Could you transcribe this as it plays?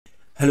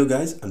Hello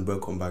guys, and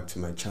welcome back to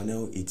my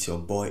channel. It's your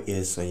boy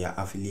Son, your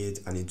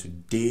affiliate, and in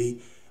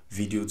today's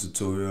video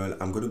tutorial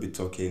I'm going to be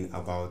talking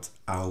about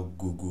how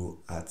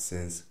Google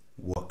AdSense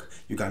work.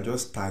 You can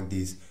just tag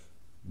this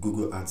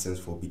Google AdSense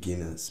for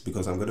beginners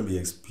because I'm going to be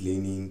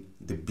explaining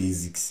the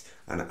basics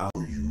and how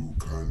you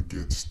can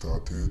get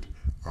started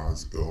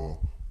as a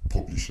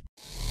publisher.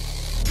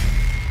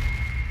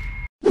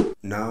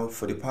 Now,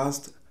 for the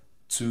past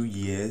 2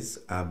 years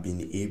I've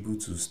been able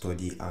to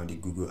study how the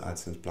Google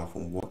AdSense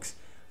platform works,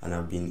 and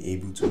I've been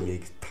able to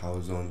make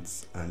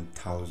thousands and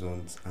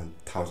thousands and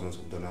thousands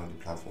of dollars on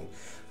the platform,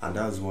 and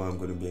that's what I'm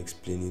going to be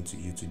explaining to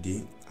you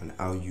today, and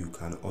how you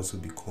can also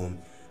become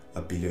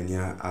a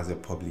billionaire as a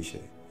publisher.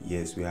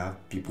 Yes, we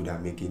have people that are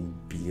making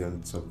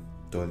billions of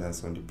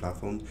dollars on the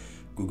platform.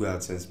 Google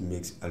AdSense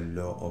makes a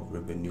lot of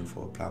revenue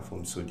for a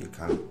platform, so they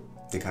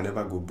can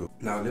never go broke.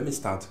 Now let me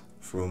start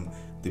from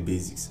the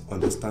basics,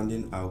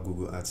 understanding how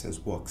Google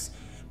AdSense works,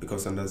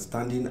 because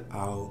understanding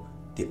how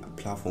the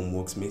platform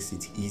works makes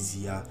it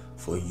easier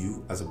for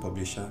you as a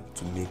publisher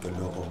to make a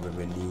lot of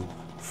revenue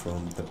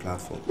from the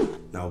platform.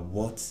 Now,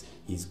 what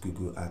is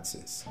Google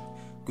AdSense?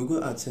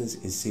 Google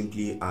AdSense is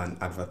simply an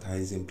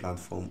advertising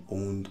platform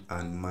owned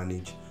and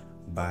managed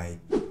by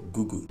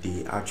Google.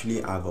 They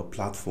actually have a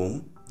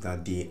platform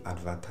that they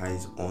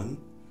advertise on,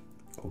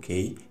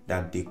 okay,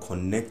 that they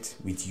connect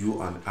with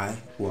you and I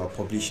who are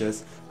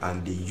publishers,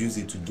 and they use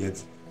it to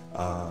get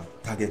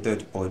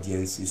targeted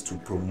audiences to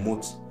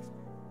promote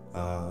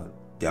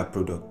their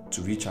product,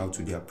 to reach out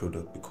to their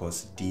product,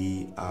 because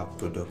they are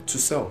product to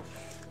sell.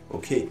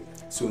 Okay,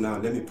 so now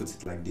let me put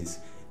it like this.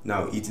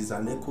 Now it is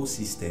an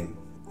ecosystem,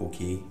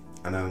 okay,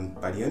 and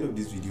by the end of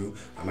this video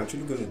I'm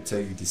actually going to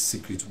tell you the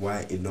secret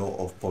why a lot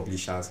of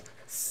publishers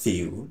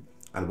fail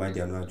and why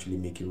they are not actually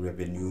making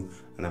revenue,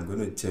 and I'm going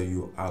to tell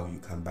you how you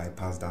can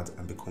bypass that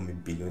and become a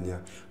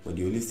billionaire. But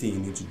the only thing you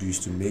need to do is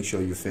to make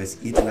sure you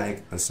first hit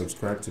like and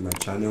subscribe to my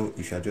channel.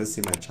 If you are just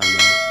seeing my channel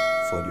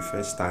for the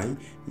first time,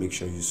 make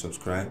sure you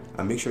subscribe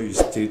and make sure you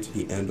stay to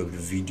the end of the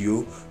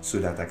video so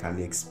that I can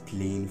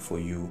explain for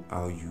you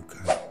how you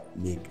can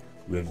make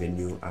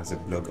revenue as a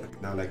blogger.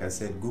 Now, like I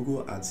said,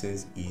 Google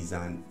AdSense is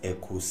an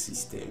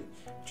ecosystem,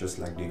 just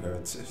like the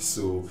earth.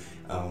 So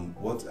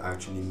what I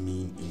actually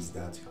mean is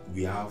that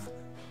we have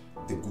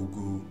the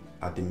Google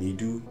at the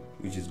middle,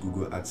 which is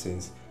Google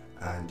AdSense,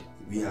 and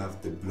we have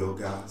the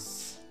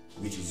bloggers,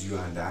 which is you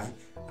and I,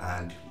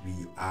 and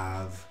we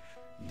have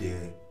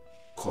the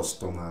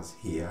customers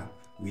here,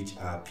 which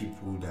are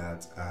people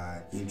that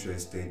are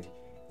interested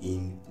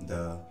in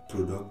the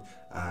product,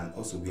 and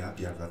also we have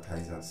the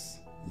advertisers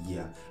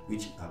here,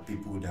 which are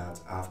people that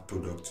have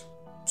product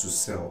to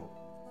sell.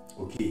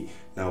 Okay,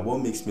 now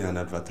what makes me an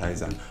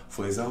advertiser?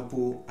 For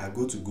example, I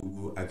go to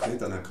Google, I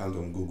create an account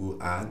on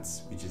Google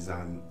Ads, which is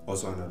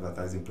also an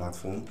advertising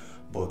platform,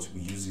 but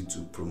we use it to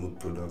promote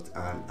product,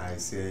 and I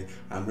say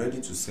I'm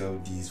ready to sell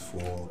this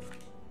for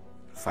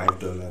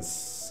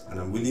 $5, and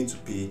I'm willing to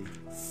pay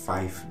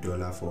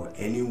 $5 for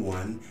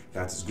anyone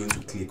that is going to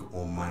click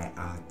on my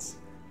ads.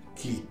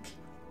 Click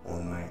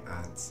on my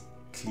ads.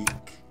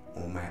 Click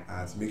on my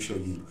ads. Make sure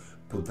you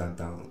put that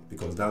down,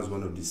 because that's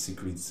one of the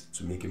secrets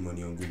to making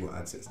money on Google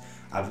AdSense.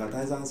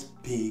 Advertisers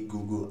pay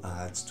Google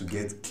Ads to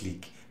get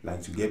click,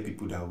 like to get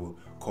people that will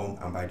come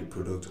and buy the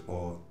product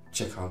or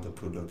check out the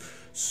product.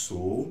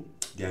 So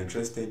they are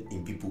interested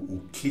in people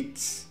who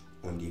clicked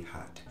on the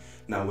ad.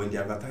 Now, when the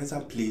advertiser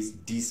plays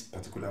this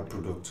particular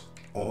product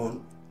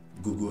on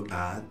Google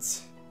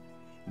Ads,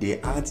 the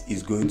ad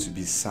is going to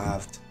be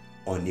served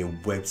on a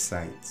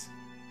website,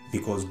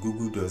 because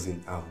Google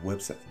doesn't have a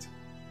website.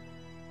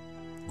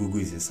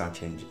 Google is a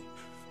search engine.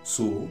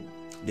 So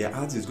the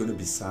ad is going to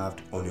be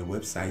served on a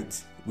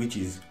website, which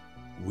is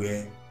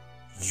where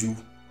you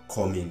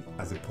come in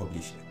as a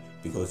publisher,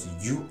 because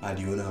you are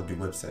the owner of the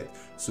website.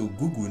 So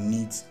Google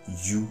needs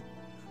you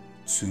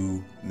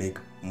to make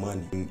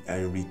money, and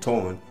in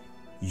return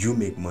you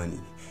make money,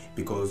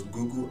 because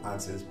Google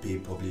AdSense pay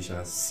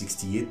publishers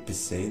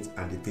 68%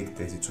 and they take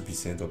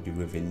 32% of the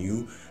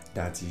revenue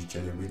that is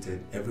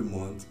generated every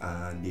month,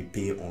 and they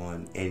pay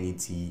on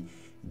NET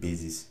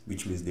basis,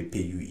 which means they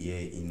pay you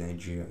here in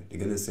Nigeria. They're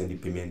going to send the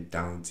payment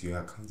down to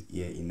your account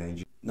here in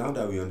Nigeria. Now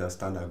that we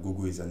understand that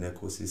Google is an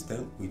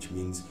ecosystem, which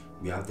means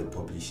we have the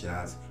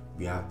publishers,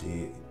 we have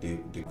the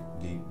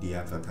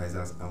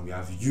advertisers, and we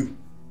have you.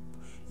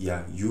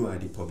 Yeah, you are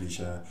the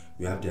publisher,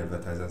 we have the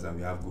advertisers, and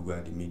we have Google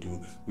at the middle,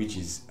 which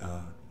is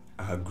an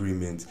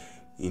agreement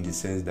in the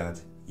sense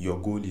that your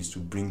goal is to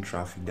bring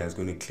traffic that's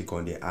going to click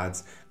on the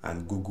ads,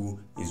 and Google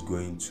is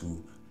going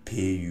to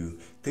pay you.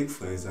 Take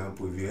for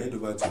example, if you head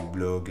over to a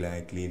blog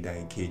like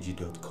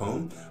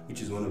lindaekg.com,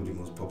 which is one of the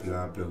most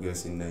popular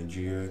bloggers in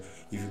Nigeria,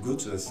 if you go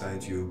to a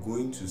site, you're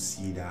going to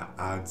see that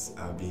ads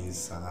are being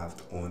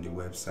served on the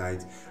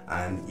website,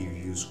 and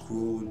if you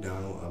scroll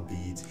down a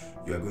bit,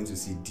 you are going to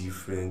see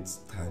different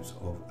types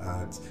of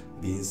ads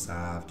being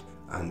served,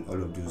 and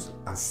all of those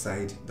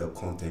aside the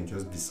content,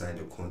 just beside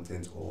the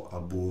content or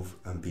above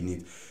and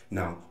beneath.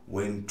 Now,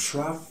 when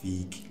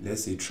traffic,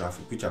 let's say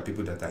traffic, which are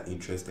people that are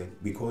interested,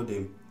 we call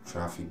them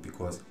traffic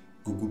because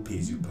Google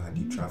pays you per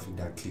the traffic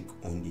that click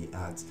on the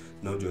ads,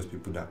 not just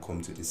people that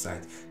come to the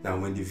site. Now,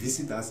 when they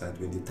visit our site,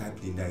 when they type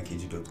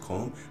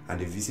lindaikeji.com and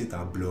they visit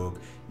our blog,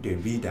 they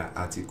read our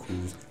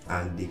articles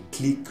and they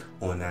click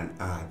on an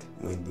ad.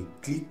 When they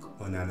click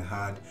on an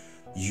ad,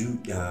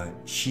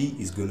 she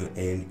is going to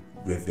earn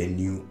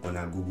revenue on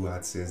our Google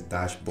AdSense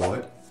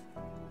dashboard,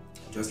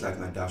 just like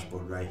my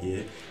dashboard right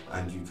here,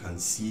 and you can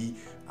see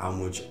how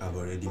much I've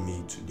already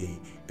made today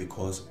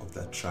because of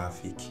the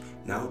traffic.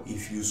 Now,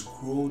 if you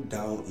scroll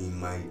down in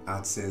my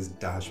AdSense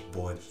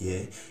dashboard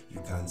here, you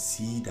can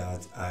see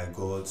that I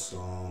got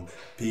some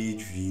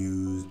page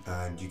views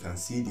and you can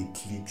see the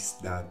clicks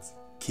that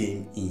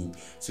came in.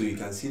 So you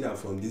can see that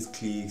from these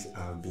clicks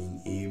I've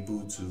been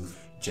able to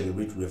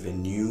generate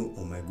revenue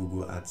on my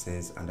Google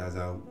AdSense, and that's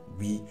how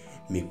we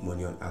make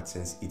money on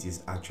AdSense. It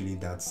is actually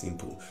that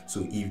simple.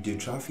 So if the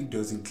traffic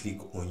doesn't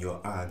click on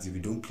your ads, if you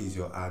don't place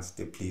your ads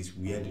the place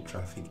where the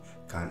traffic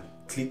can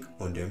click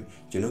on them,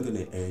 you're not going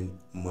to earn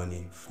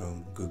money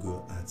from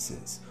Google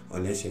AdSense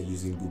unless you're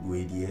using Google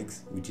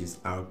ADX, which is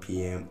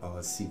RPM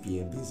or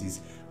CPM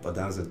basis, but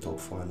that's a talk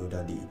for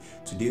another day.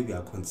 Today we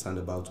are concerned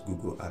about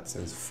Google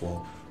AdSense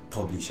for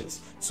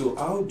publishers. So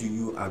how do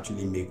you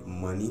actually make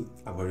money?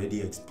 I've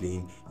already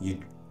explained.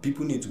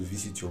 People need to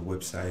visit your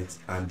website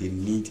and they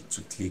need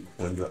to click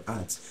on your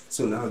ads.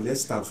 So now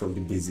let's start from the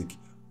basic.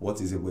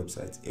 What is a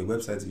website? A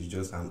website is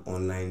just an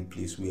online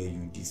place where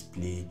you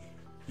display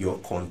your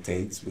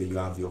content, where you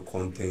have your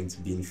content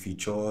being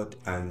featured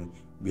and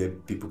where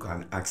people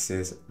can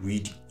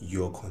read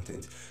your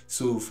content.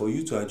 So for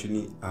you to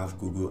actually have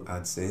Google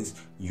AdSense,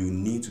 you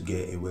need to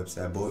get a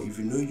website. But if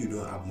you know you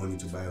don't have money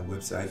to buy a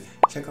website,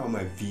 check out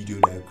my video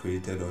that I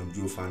created on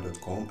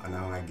YoFan.com and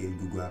how I gained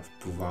Google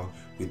approval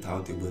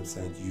without a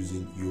website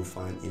using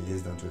YoFan in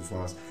less than 24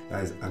 hours.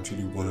 That is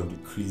actually one of the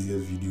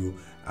craziest videos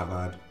I've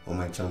had on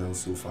my channel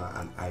so far,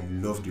 and I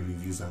love the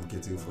reviews I'm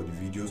getting for the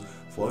videos.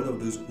 For all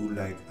of those who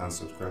like and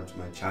subscribe to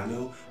my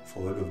channel,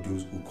 for all of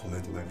those who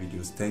comment on my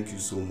videos, thank you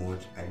so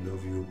much. I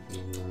love you.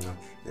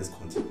 Let's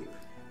continue.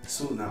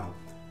 So now,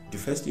 the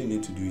first thing you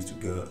need to do is to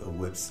get a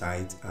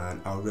website,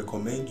 and I'll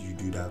recommend you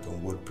do that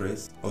on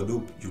WordPress,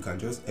 although you can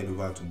just head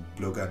over to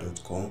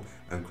blogger.com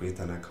and create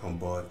an account,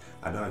 but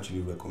I don't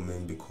actually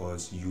recommend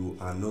because you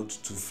are not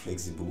too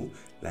flexible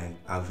like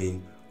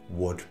having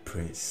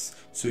WordPress.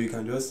 So you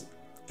can just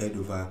head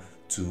over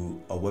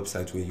to a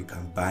website where you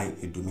can buy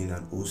a domain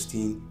and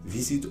hosting.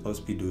 Visit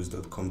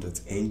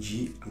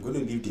hospidos.com.ng. I'm going to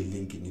leave the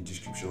link in the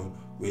description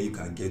where you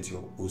can get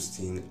your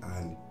hosting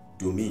and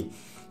domain.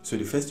 So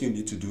the first thing you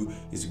need to do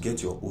is to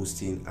get your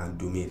hosting and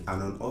domain,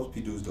 and on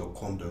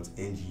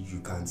hospidos.com.ng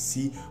you can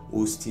see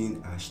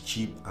hosting as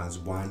cheap as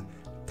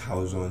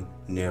 1,000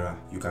 naira.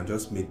 You can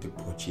just make the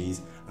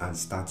purchase and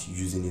start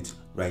using it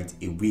right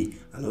away.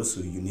 And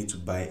also you need to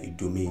buy a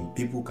domain.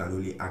 People can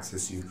only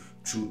access you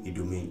through a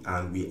domain,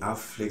 and we have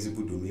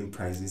flexible domain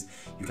prices.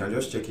 You can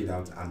just check it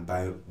out and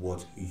buy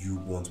what you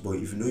want. But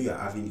if you know you're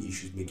having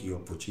issues making your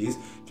purchase,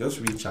 just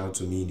reach out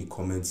to me in the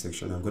comment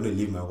section. I'm going to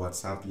leave my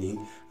WhatsApp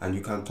link and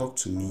you can talk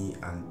to me,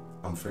 and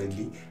I'm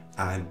friendly,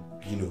 and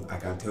I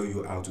can tell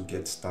you how to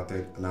get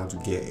started and how to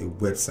get a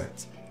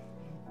website.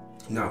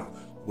 Now,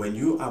 when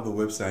you have a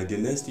website, the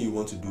next thing you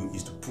want to do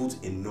is to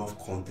put enough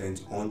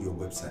content on your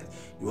website.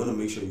 You want to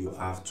make sure you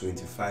have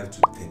 25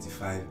 to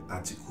 35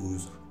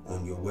 articles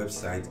on your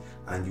website,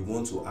 and you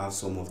want to have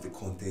some of the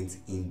content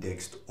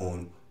indexed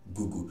on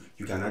Google.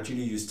 You can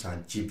actually use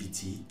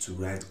ChatGPT to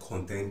write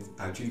content.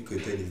 I actually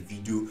created a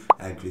video.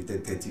 I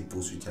created 30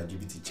 posts with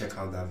ChatGPT. Check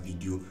out that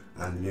video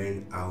and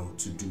learn how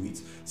to do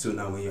it. So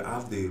now when you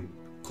have the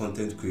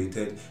content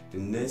created, the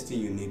next thing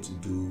you need to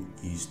do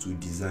is to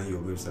design your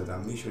website,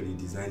 and make sure the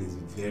design is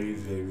very,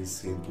 very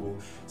simple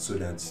so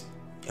that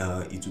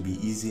it will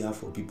be easier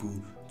for people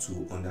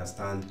to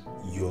understand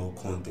your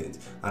content.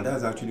 And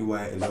that's actually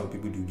why a lot of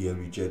people do get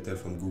rejected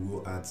from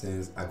Google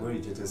AdSense. I got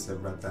rejected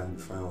several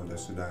times before I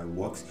understood how it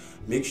works.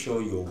 Make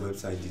sure your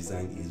website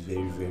design is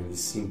very, very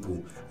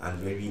simple and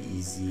very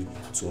easy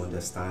to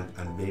understand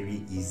and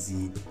very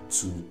easy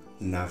to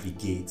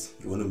navigate.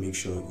 You want to make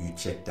sure you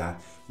check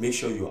that. Make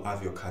sure you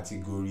have your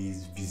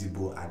categories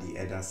visible at the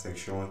header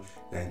section.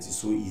 That it is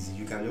so easy.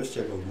 You can just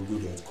check on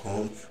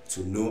google.com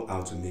to know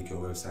how to make your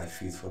website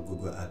fit for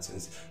Google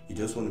AdSense. You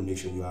just want to make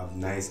sure you have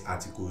nice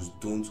articles.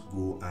 Don't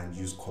go and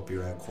use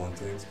copyright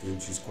content. Don't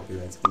use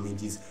copyright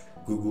images.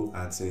 Google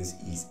AdSense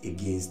is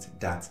against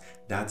that.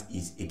 That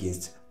is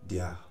against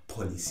their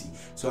policy.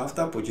 So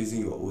after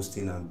purchasing your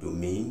hosting and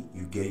domain,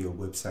 you get your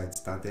website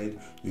started,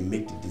 you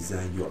make the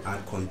design, you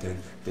add content.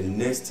 The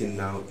next thing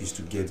now is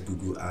to get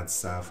Google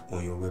AdSense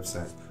on your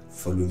website.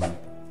 Follow me.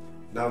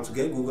 Now, to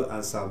get Google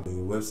AdSense on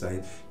your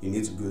website, you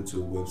need to go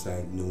to a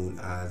website known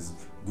as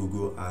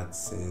Google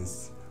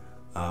AdSense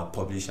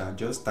publisher.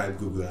 Just type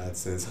Google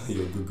AdSense on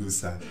your Google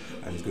search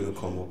and it's going to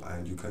come up,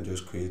 and you can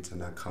just create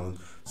an account.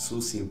 So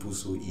simple,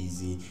 so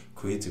easy.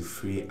 Create a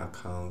free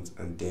account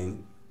and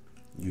then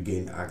you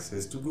gain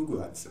access to Google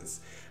AdSense,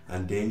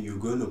 and then you're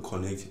going to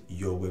connect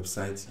your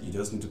website. You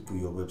just need to put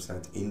your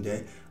website in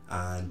there,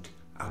 and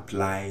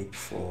apply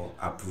for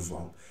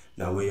approval.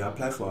 Now when you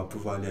apply for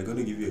approval, they're going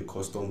to give you a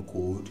custom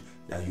code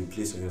that you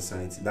place on your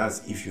site.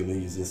 That's if you're not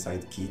using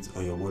SiteKit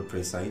on your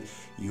WordPress site.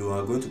 You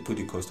are going to put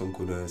the custom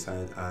code on your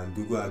site, and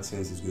Google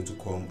AdSense is going to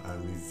come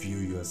and review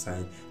your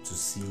site to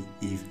see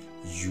if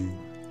you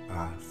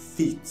are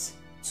fit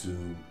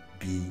to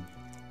be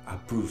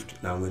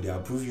approved. Now when they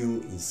approve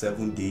you in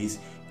 7 days,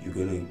 you're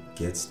going to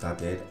get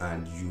started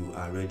and you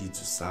are ready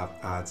to serve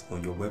ads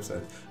on your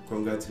website.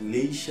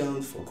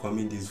 Congratulations for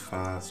coming this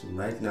far. So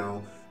right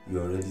now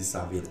you're already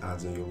serving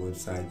ads on your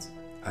website,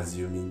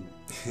 assuming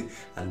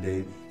and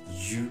then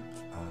you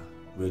are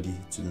ready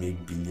to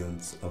make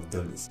billions of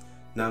dollars.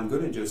 Now I'm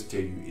going to just tell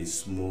you a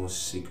small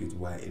secret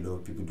why a lot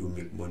of people don't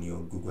make money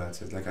on Google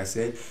AdSense. Like I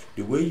said,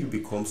 the way you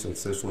become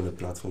successful on the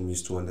platform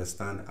is to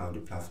understand how the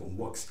platform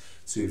works.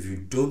 So if you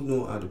don't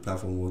know how the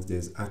platform works,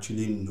 there's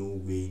actually no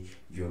way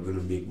you're going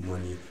to make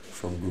money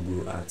from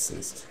Google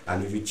AdSense.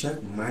 And if you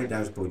check my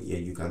dashboard here,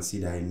 you can see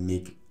that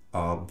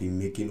I'll be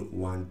making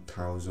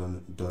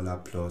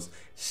 $1,000 plus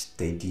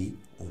steady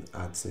on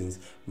AdSense,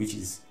 which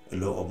is a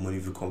lot of money.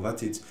 If you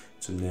convert it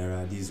to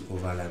Naira, this is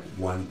over like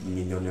 1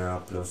 million Naira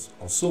plus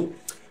or so.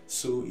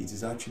 So it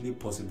is actually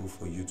possible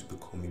for you to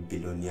become a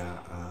billionaire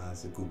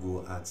as a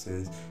Google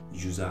AdSense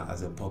user,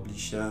 as a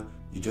publisher.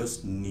 You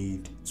just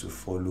need to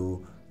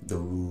follow the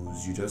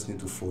rules. You just need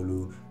to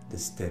follow the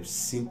steps,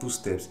 simple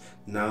steps.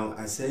 Now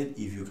I said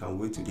if you can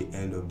wait to the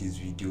end of this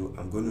video,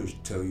 I'm going to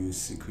tell you a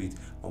secret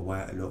on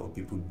why a lot of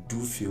people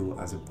do fail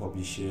as a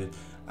publisher,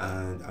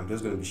 and I'm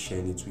just going to be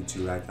sharing it with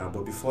you right now.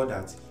 But before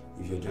that,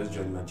 if you're just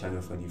joining my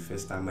channel for the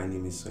first time, my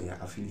name is Sonia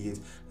Affiliate.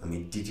 I'm a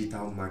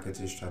digital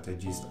marketing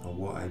strategist, and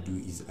what I do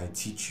is I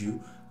teach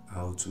you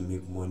how to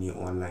make money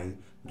online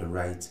the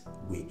right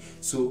way.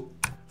 So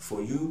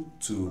for you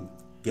to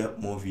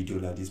get more video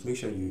like this, make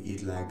sure you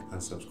hit like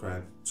and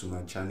subscribe to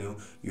my channel.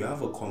 You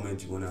have a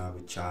comment, you want to have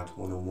a chat,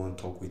 one-on-one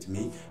talk with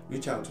me,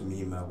 reach out to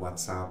me in my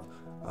WhatsApp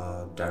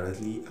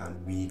directly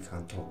and we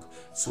can talk.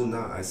 So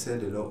now I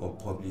said a lot of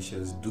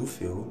publishers do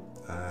fail,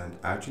 and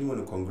I actually want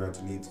to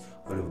congratulate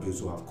all of those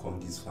who have come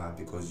this far,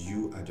 because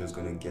you are just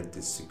going to get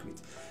this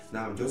secret.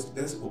 Now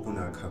let's open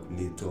our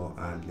calculator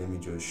and let me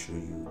just show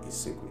you a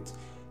secret.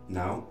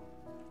 Now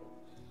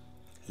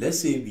let's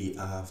say we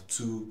have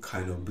two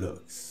kind of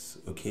blogs.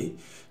 Okay,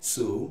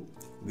 so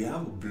we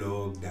have a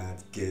blog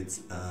that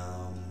gets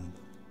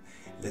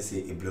let's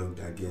say a blog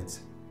that gets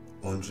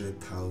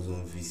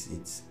 100,000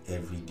 visits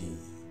every day.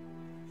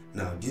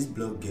 Now this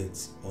blog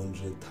gets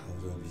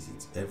 100,000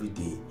 visits every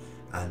day,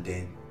 and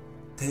then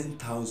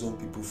 10,000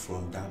 people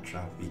from that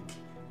traffic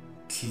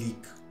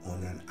click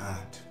on an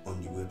ad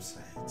on the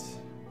website.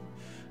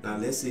 Now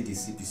let's say the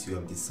CPC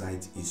of the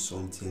site is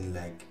something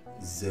like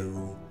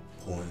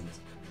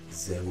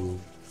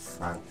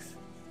 0.05,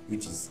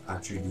 which is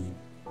actually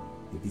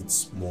a bit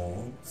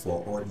small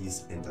for all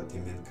these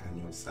entertainment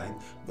kind of site,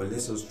 but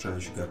let's just try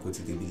and sugarcoat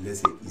it a bit.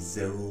 Let's say it's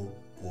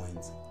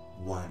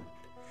 0.1.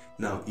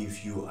 Now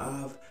if you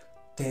have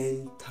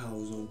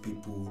 10,000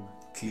 people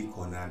click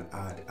on an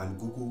ad and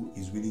Google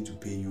is willing to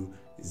pay you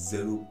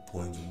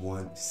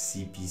 0.1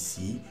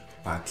 CPC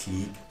per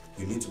click,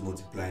 you need to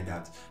multiply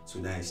that. So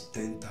that is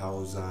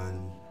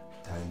 10,000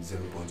 times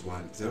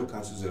 0.1. 0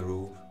 cancel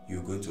 0,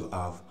 you're going to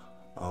have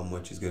how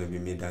much is going to be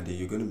made that day.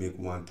 You're going to make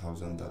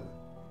 $1,000.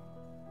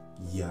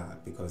 Yeah,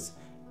 because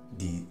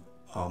the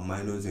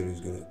minus 0 is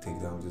going to take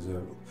down to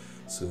 0.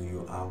 So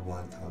you have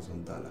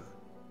 $1,000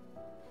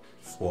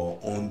 for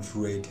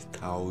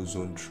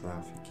 100,000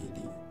 traffic a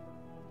day.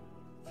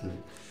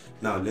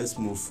 Now let's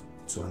move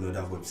to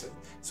another website.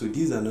 So this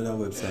is another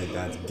website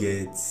that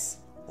gets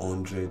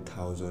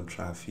 100,000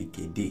 traffic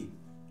a day.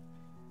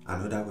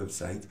 Another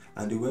website,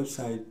 and the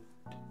website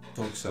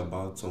talks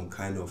about some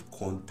kind of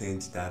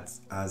content that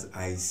has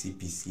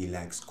ICPC,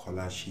 like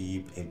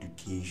scholarship,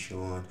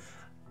 education,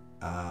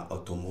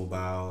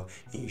 automobile,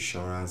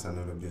 insurance, and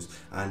all of this.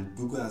 And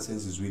Google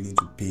AdSense is willing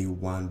to pay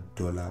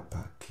 $1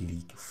 per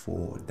click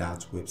for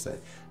that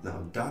website.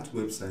 Now that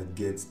website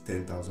gets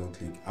 10,000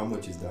 clicks. How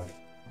much is that?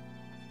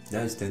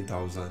 That is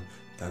 10,000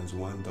 times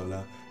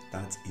 $1.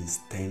 That is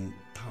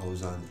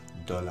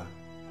 $10,000.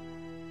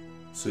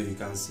 So you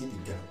can see the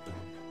gap now.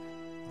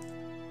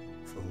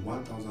 From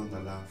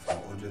 $1,000 for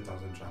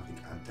 100,000 traffic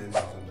and $10,000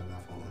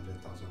 for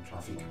 100,000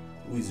 traffic.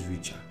 Who is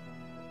richer?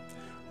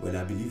 Well,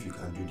 I believe you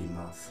can do the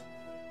math.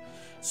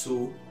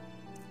 So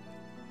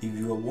if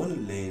you want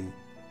to learn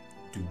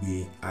the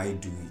way I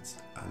do it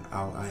and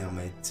how I and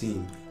my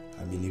team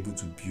have been able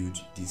to build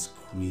this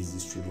crazy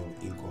stream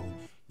of income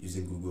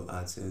using Google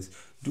AdSense,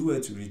 do well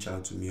to reach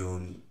out to me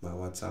on my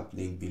WhatsApp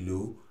link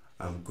below.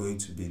 I'm going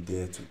to be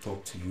there to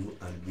talk to you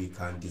and we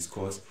can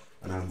discuss,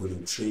 and I'm going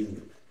to train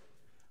you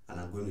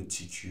and I'm going to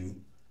teach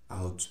you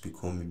how to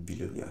become a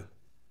billionaire.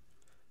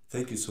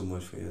 Thank you so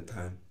much for your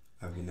time.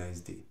 Have a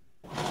nice day.